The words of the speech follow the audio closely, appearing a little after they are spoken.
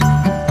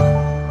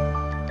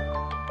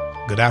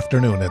Good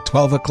afternoon. At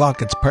 12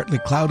 o'clock, it's partly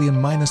cloudy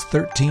and minus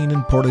 13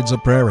 in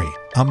Portage-la-Prairie.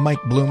 I'm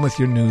Mike Bloom with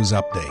your news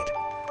update.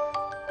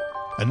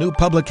 A new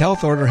public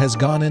health order has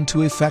gone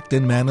into effect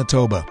in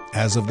Manitoba.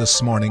 As of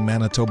this morning,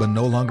 Manitoba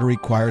no longer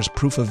requires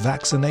proof of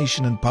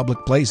vaccination in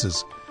public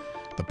places.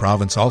 The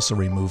province also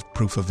removed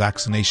proof of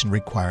vaccination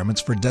requirements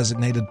for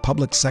designated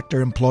public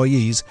sector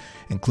employees,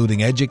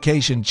 including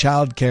education,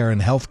 childcare,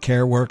 and health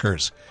care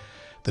workers.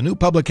 The new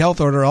public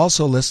health order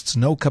also lists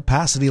no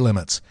capacity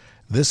limits.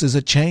 This is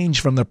a change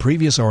from the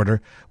previous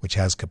order, which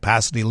has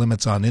capacity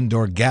limits on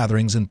indoor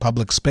gatherings in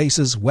public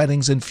spaces,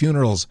 weddings and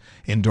funerals,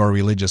 indoor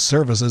religious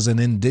services, and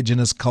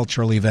Indigenous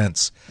cultural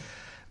events.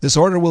 This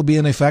order will be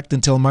in effect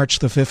until March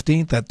the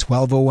 15th at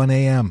 12:01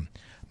 a.m.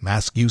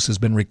 Mask use has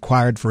been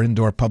required for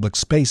indoor public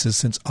spaces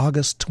since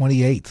August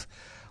 28th,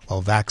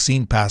 while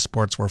vaccine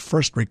passports were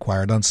first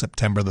required on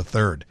September the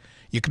 3rd.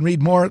 You can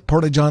read more at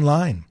Portage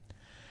Online.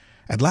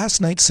 At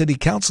last night's City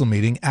Council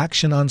meeting,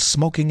 Action on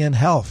Smoking and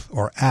Health,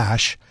 or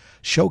ASH,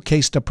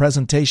 showcased a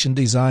presentation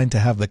designed to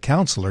have the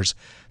councillors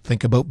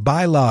think about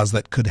bylaws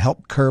that could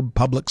help curb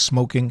public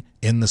smoking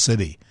in the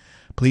city.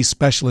 Police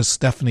specialist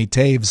Stephanie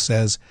Taves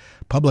says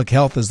public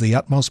health is the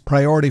utmost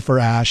priority for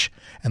ASH,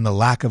 and the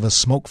lack of a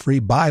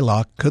smoke-free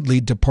bylaw could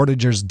lead to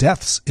Portagers'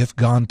 deaths if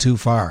gone too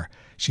far.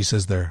 She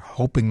says they're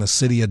hoping the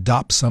city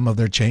adopts some of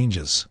their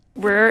changes.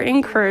 We're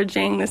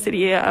encouraging the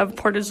city of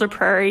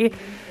Portage-la-Prairie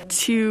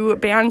to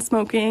ban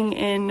smoking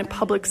in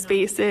public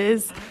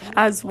spaces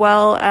as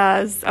well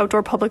as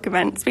outdoor public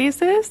event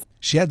spaces.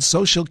 She adds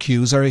social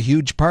cues are a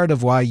huge part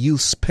of why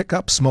youths pick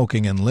up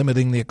smoking, and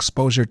limiting the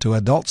exposure to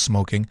adult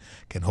smoking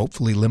can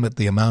hopefully limit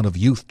the amount of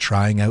youth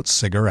trying out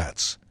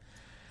cigarettes.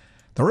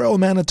 The Royal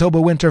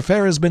Manitoba Winter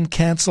Fair has been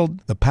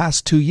cancelled the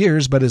past 2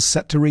 years but is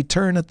set to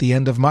return at the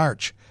end of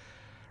March.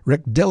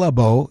 Rick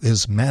Dillabeau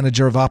is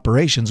manager of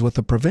operations with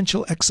the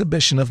Provincial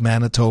Exhibition of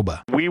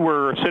Manitoba. We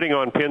were sitting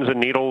on pins and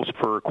needles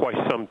for quite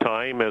some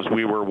time as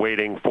we were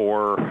waiting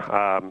for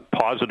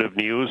positive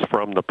news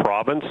from the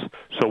province.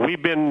 So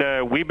we've been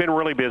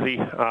really busy.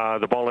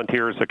 The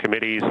volunteers, the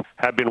committees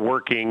have been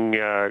working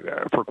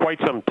for quite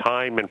some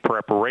time in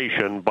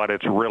preparation, but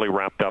it's really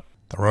wrapped up.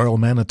 The Royal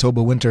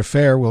Manitoba Winter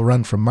Fair will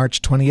run from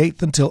March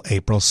 28th until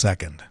April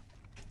 2nd.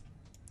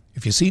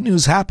 If you see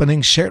news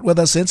happening, share it with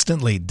us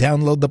instantly.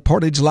 Download the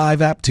Portage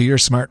Live app to your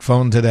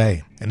smartphone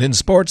today. And in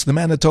sports, the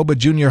Manitoba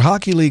Junior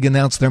Hockey League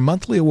announced their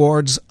monthly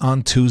awards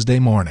on Tuesday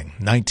morning.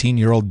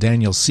 19-year-old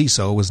Daniel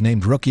Ciso was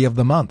named Rookie of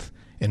the Month.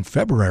 In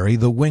February,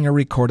 the winger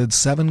recorded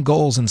 7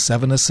 goals and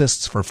 7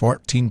 assists for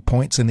 14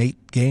 points in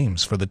 8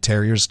 games for the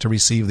Terriers to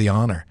receive the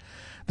honor.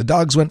 The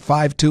Dogs went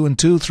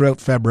 5-2-2 throughout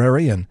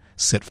February and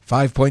sit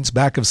 5 points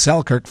back of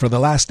Selkirk for the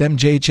last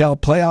MJHL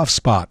playoff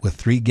spot with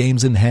 3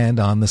 games in hand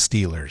on the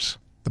Steelers.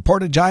 The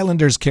Portage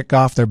Islanders kick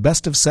off their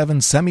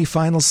best-of-7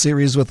 semifinal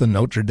series with the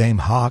Notre Dame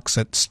Hawks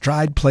at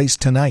Stride Place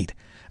tonight.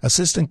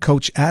 Assistant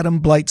coach Adam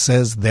Blight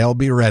says they'll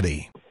be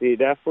ready. You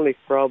definitely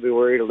probably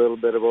worried a little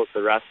bit about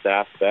the rest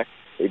aspect.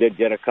 We did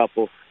get a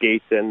couple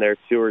skates in there,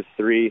 2 or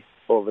 3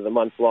 over the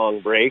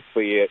month-long break, but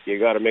you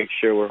got to make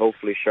sure we're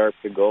hopefully sharp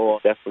to go.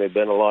 Definitely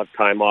been a lot of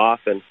time off,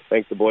 and I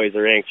think the boys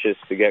are anxious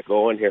to get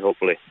going here,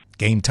 hopefully.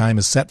 Game time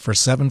is set for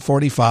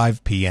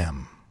 7:45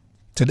 p.m.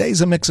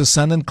 Today's a mix of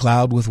sun and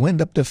cloud with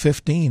wind up to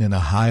 15 and a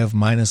high of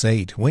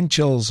 -8. Wind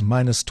chills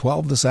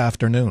 -12 this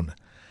afternoon.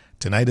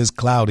 Tonight is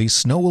cloudy.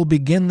 Snow will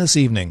begin this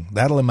evening.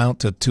 That'll amount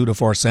to 2 to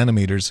 4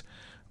 centimeters.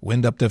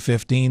 Wind up to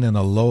 15 and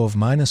a low of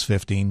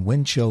 -15.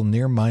 Wind chill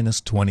near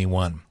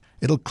 -21.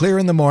 It'll clear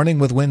in the morning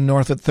with wind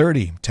north at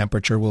 30.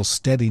 Temperature will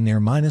steady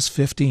near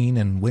 -15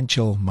 and wind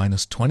chill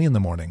 -20 in the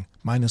morning,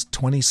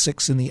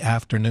 -26 in the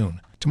afternoon.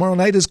 Tomorrow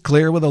night is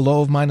clear with a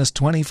low of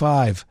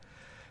 -25.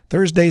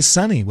 Thursday's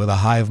sunny with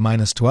a high of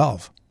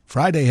 -12.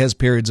 Friday has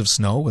periods of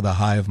snow with a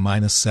high of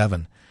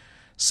 -7.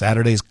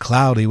 Saturday's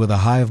cloudy with a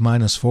high of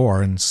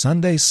 -4, and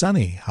Sunday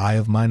sunny, high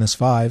of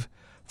 -5,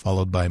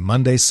 followed by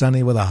Monday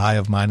sunny with a high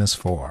of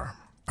 -4.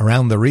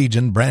 Around the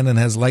region, Brandon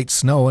has light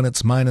snow and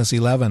it's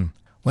 -11.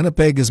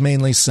 Winnipeg is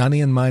mainly sunny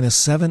and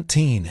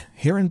 -17.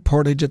 Here in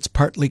Portage, it's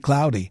partly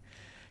cloudy.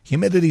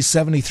 Humidity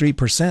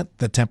 73%,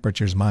 the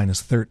temperature's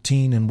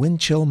 -13, and wind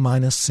chill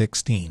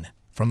 -16.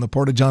 From the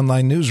Portage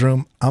Online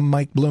Newsroom, I'm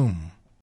Mike Bloom.